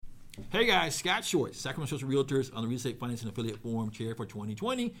Hey guys, Scott Short, Sacramento Social Realtors on the Real Estate Finance and Affiliate Forum Chair for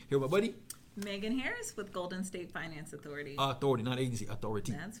 2020. Here with my buddy. Megan Harris with Golden State Finance Authority. Authority, not agency,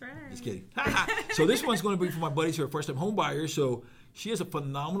 authority. That's right. Just kidding. So this one's going to be for my buddies who are first-time home buyers. So she has a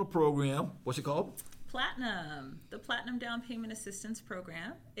phenomenal program. What's it called? Platinum, the Platinum Down Payment Assistance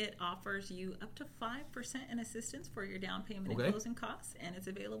Program. It offers you up to 5% in assistance for your down payment and closing costs, and it's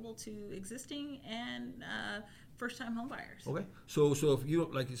available to existing and first-time home buyers. Okay. So if you,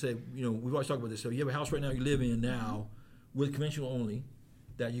 like you said, we've always talked about this. So you have a house right now you live in now with conventional only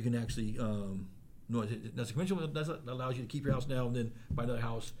that you can actually, that's conventional that allows you to keep your house now and then buy another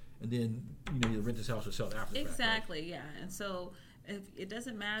house and then, either rent this house or sell it after the fact, Exactly, right? yeah. And so if it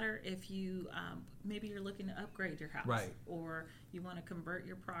doesn't matter if you maybe you're looking to upgrade your house, right, or you want to convert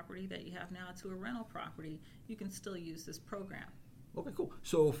your property that you have now to a rental property, you can still use this program. Okay, cool.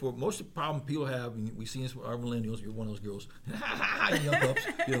 So for most of the problem people have, and we've seen this with our millennials, you're one of those girls, young pups,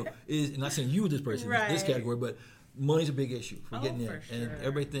 is, and not saying you this person, right, this category, but money's a big issue for getting in. For sure. And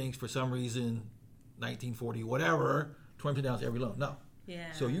everybody thinks for some reason, 1940, whatever, 20% down to every loan. No.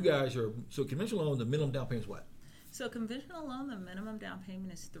 Yeah. So you guys are, so conventional loan, the minimum down payment is what? So conventional loan, the minimum down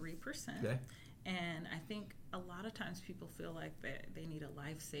payment is 3%. Okay. And I think a lot of times people feel like they need a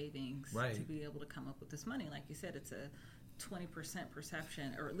life savings right, to be able to come up with this money. Like you said, it's a 20%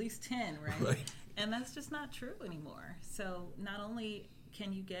 perception, or at least 10, right? Right. And that's just not true anymore. So not only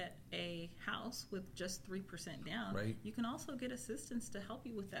can you get a house with just 3% down, right, you can also get assistance to help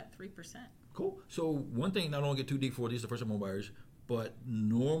you with that 3%. Cool. So one thing, not only get too deep for these are the first-time home buyers, but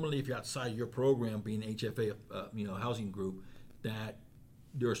normally if you're outside your program, being HFA, housing group, that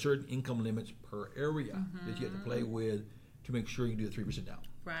there are certain income limits per area that you have to play with to make sure you do the 3% down.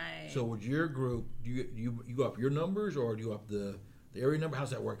 Right. So with your group, do you go up your numbers or do you go up the area number? How's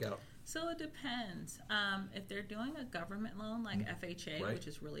that work out? So it depends. If they're doing a government loan like FHA, right, which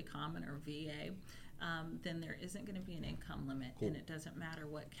is really common, or VA, then there isn't going to be an income limit, cool, and it doesn't matter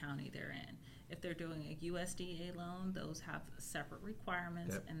what county they're in. If they're doing a USDA loan, those have separate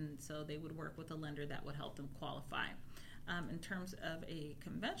requirements, and so they would work with a lender that would help them qualify. In terms of a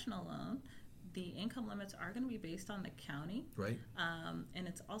conventional loan, the income limits are going to be based on the county, right, and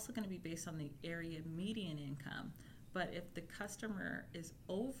it's also going to be based on the area median income. But if the customer is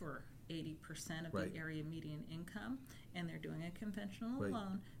over 80% of right, the area median income and they're doing a conventional right,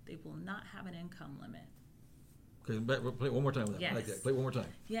 loan, they will not have an income limit. Okay, play one more time with that. Yes. I like that. Play one more time.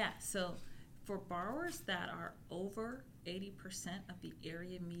 Yeah, so for borrowers that are over 80% of the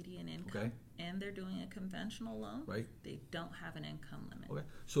area median income and they're doing a conventional loan, right, they don't have an income limit. Okay,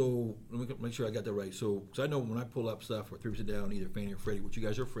 so let me make sure I got that right. So, because I know when I pull up stuff for 3% down, either Fannie or Freddie, which you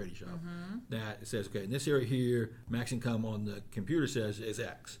guys are a Freddie shop, that it says, okay, in this area here, max income on the computer says is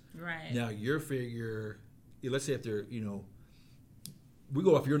X. Right. Now, your figure, let's say if they're, we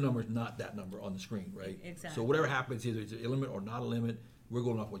go off your numbers, not that number on the screen, right? Exactly. So whatever happens, either it's a limit or not a limit, we're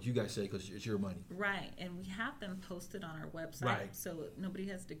going off what you guys say because it's your money. Right, and we have them posted on our website, right, so nobody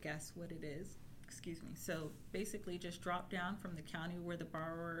has to guess what it is. Excuse me. So basically just drop down from the county where the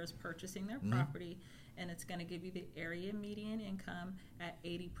borrower is purchasing their property, and it's going to give you the area median income at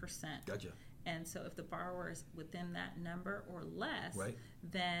 80%. Gotcha. And so if the borrower is within that number or less, right,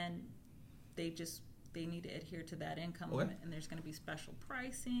 then they need to adhere to that income limit, and there's going to be special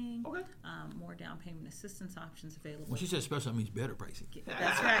pricing, more down payment assistance options available. When she says special, that means better pricing.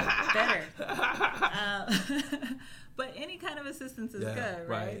 That's right, better. But any kind of assistance is good,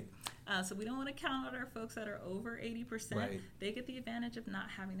 right? So we don't want to count out our folks that are over 80%. Right. They get the advantage of not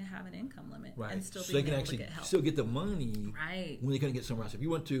having to have an income limit, right, and still so being they can able actually to get help. still get the money, right, when they couldn't get somewhere else. If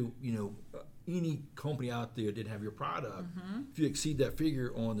you went to, any company out there didn't have your product, if you exceed that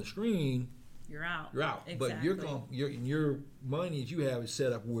figure on the screen, you're out. Exactly. But your money that you have is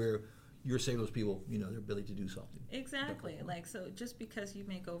set up where you're saving those people, their ability to do something. Exactly. Like, so just because you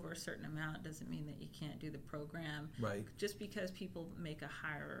make over a certain amount doesn't mean that you can't do the program. Right. Just because people make a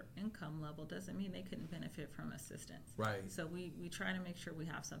higher income level doesn't mean they couldn't benefit from assistance. Right. So we try to make sure we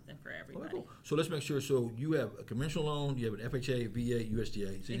have something for everybody. Okay, cool. So let's make sure. So you have a conventional loan, you have an FHA, VA,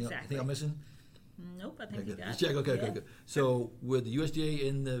 USDA. So anything I'm missing? Nope, I think you got it. Check. Okay, good. So with the USDA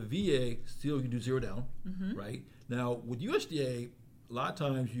and the VA, still you can do zero down, right? Now with USDA, a lot of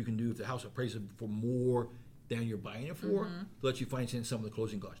times you can do if the house appraises for more than you're buying it for, let you finance in some of the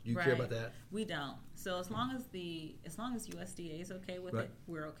closing costs. Do you care about that? We don't. So as long as USDA is okay with it,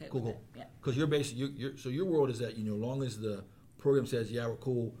 we're okay with it. Yeah. Because you're basically so your world is that as long as the program says we're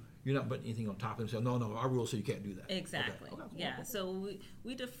cool, you're not putting anything on top of them. So no, our rules say you can't do that. Exactly. Okay, yeah. cool. So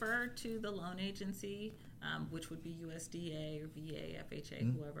we defer to the loan agency, which would be USDA or VA,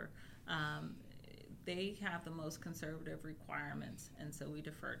 FHA, whoever. they have the most conservative requirements, and so we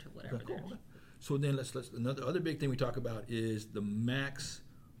defer to whatever Okay, cool. they're. Okay. So then let's another other big thing we talk about is the max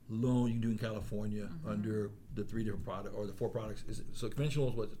loan you can do in California under the 3 different product or the 4 products. So conventional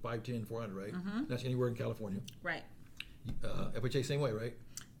is what, 5, 10, 400, right? That's anywhere in California. Right. FHA same way, right?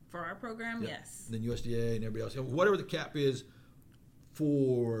 For our program, yes. Then USDA and everybody else, whatever the cap is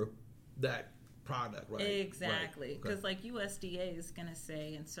for that product, right? Exactly, Right. because Okay. like USDA is going to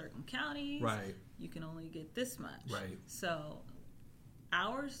say in certain counties, Right. you can only get this much. Right. So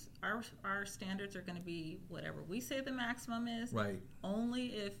our standards are going to be whatever we say the maximum is. Right. Only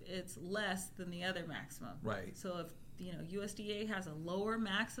if it's less than the other maximum. Right. So if USDA has a lower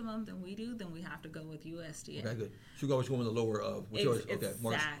maximum than we do, then we have to go with USDA. Okay, good. So you always go with the lower of which yours. Okay,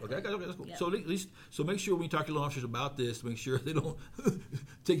 more. Exactly. Okay, that's cool. Yep. So at least, make sure when you talk to loan officers about this, make sure they don't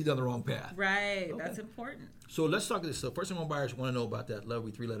take you down the wrong path. Right. Okay. That's important. So let's talk this. So first-time home buyers want to know about that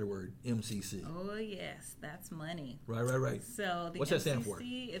lovely 3-letter word, MCC. Oh yes, that's money. Right. So the What's MCC, that stand for?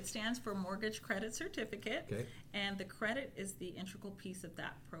 It stands for Mortgage Credit Certificate. Okay. And the credit is the integral piece of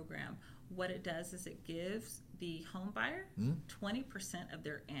that program. What it does is it gives the home buyer 20% of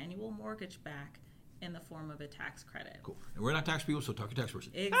their annual mortgage back in the form of a tax credit. Cool. And we're not tax people, so talk to your tax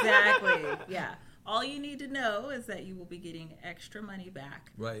person. Exactly. Yeah. All you need to know is that you will be getting extra money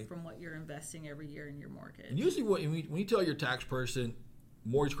back Right. from what you're investing every year in your mortgage. And usually, when you tell your tax person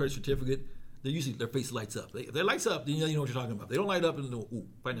mortgage credit certificate, they usually their face lights up. If they lights up, then you know what you're talking about. They don't light up and go, ooh,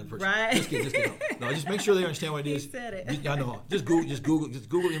 find another person. Right. Just kidding. No, just make sure they understand what it is. He said it. I know. Just Google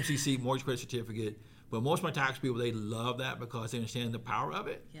MCC mortgage credit certificate. But most of my tax people, they love that because they understand the power of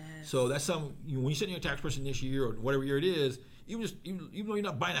it. Yes. So that's something when you sit in your tax person this year or whatever year it is, even though you're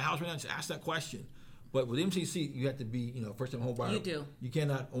not buying a house right now, just ask that question. But with MCC, you have to be, first time home buyer. You do. You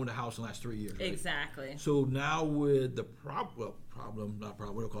cannot own a house in the last 3 years. Right? Exactly. So now with the problem, what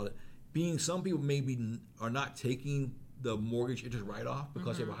do I call it? Being some people maybe are not taking the mortgage interest write-off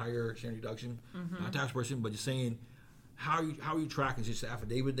because they have a higher standard deduction. Not a tax person, but just saying, how are you tracking? Is it just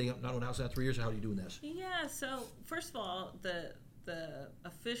affidavit? They not own a house in 3 years, or how are you doing this? Yeah, so first of all, the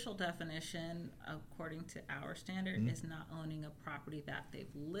official definition, according to our standard, is not owning a property that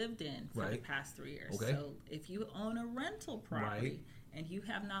they've lived in for the past 3 years. Okay. So if you own a rental property and you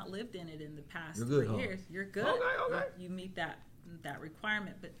have not lived in it in the past You're 3 good, years, you're good. Okay. You meet that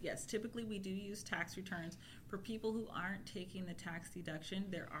requirement. But yes, typically we do use tax returns. For people who aren't taking the tax deduction,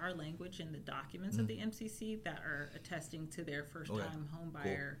 there are language in the documents of the MCC that are attesting to their first-time home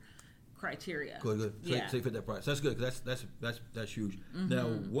buyer criteria. Good. So Yeah. they fit that price. That's good. 'Cause that's huge. Now,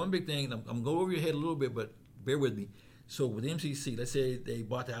 one big thing, I'm going to go over your head a little bit, but bear with me. So with MCC, let's say they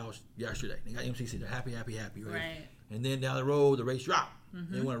bought the house yesterday. They got MCC. They're happy, right? Right. And then down the road, the rates drop.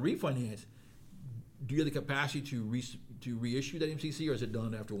 They want to refinance. Do you have the capacity to reissue that MCC, or is it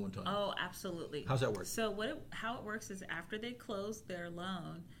done after one time? Oh, absolutely. How's that work? So how it works is after they close their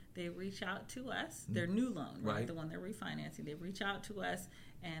loan, they reach out to us, their new loan, right? The one they're refinancing. They reach out to us,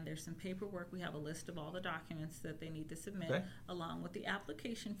 and there's some paperwork. We have a list of all the documents that they need to submit, along with the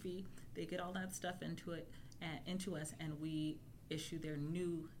application fee. They get all that stuff into us, and we issue their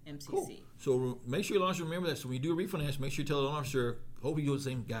new MCC. Cool. So make sure your loan officer remember that. So when you do a refinance, make sure you tell the loan officer, hopefully you're the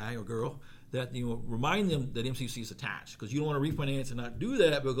same guy or girl, that remind them that MCC is attached, because you don't want to refinance and not do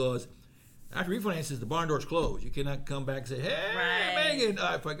that, because after refinances, the barn door's closed. You cannot come back and say, hey, Megan,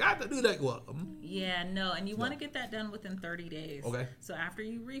 I forgot to do that. Well, yeah, no, and you want to get that done within 30 days. Okay. So after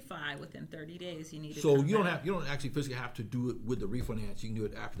you refi, within 30 days, you need to. So come you back. don't actually physically have to do it with the refinance. You can do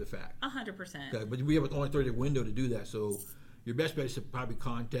it after the fact. 100%. Okay, but we have only 30-day window to do that. So your best bet is to probably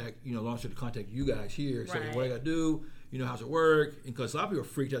contact, loan officer to contact you guys here, say what I got to do. How's it work? Because a lot of people are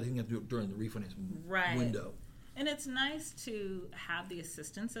freaked out. They think they have to do it during the refinance window. And it's nice to have the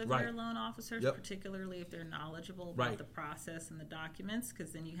assistance of your loan officers, particularly if they're knowledgeable about the process and the documents,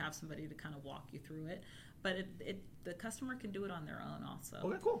 because then you have somebody to kind of walk you through it. But the customer can do it on their own also.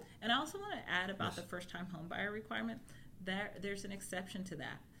 Okay, cool. And I also want to add about the first-time home buyer requirement. There's an exception to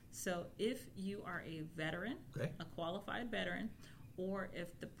that. So if you are a veteran, a qualified veteran, or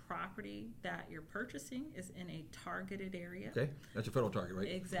if the property that you're purchasing is in a targeted area. Okay, that's your federal target, right?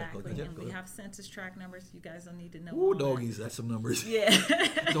 Exactly, and we have census tract numbers. You guys don't need to know. Ooh, doggies, that's some numbers. Yeah.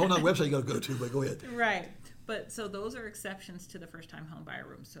 It's a whole nother website you got to go to, but go ahead. Right, but so those are exceptions to the first-time home buyer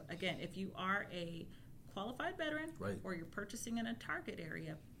room. So again, if you are a qualified veteran, or you're purchasing in a target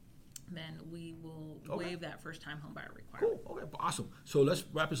area, then we will waive that first-time home buyer requirement. Cool. Okay, awesome. So let's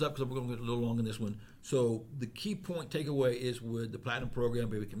wrap this up because we're going to get a little long in this one. So the key point takeaway is with the Platinum program,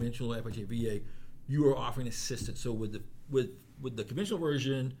 with conventional FHA VA, you are offering assistance. So with the conventional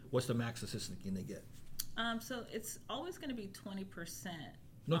version, what's the max assistance can they get? So it's always going to be 20%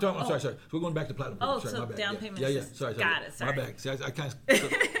 No, I'm sorry. So we're going back to platinum. Oh, sorry, so my bad. down payment. Yeah. Sorry. Got it. Sorry. My bad. See, I kind of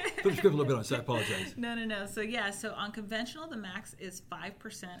flipped the script a little bit on it, so I apologize. No. So on conventional, the max is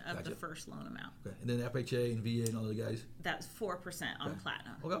 5% of the first loan amount. Okay. And then FHA and VA and all the guys? That's 4% on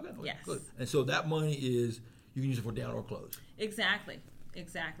platinum. Okay. Yes. Good. And so that money is, you can use it for down or close. Exactly.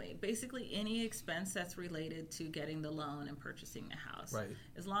 Basically, any expense that's related to getting the loan and purchasing the house. Right.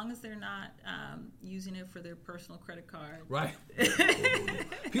 As long as they're not using it for their personal credit card. Right.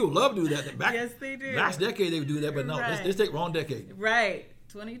 People love to do that. Yes, they do. Last decade they would do that, but no, Right. let's take wrong decade. Right.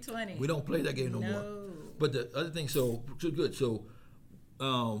 2020. We don't play that game no more. But the other thing, so good. So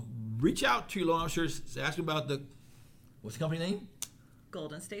reach out to your loan officers, ask them about what's the company name?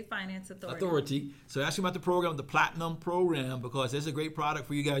 Golden State Finance Authority. So ask them about the program, the Platinum program, because it's a great product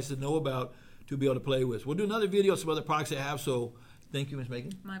for you guys to know about, to be able to play with. We'll do another video of some other products they have. So thank you, Ms.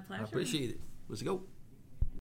 Megan. My pleasure. I appreciate it. Let's go.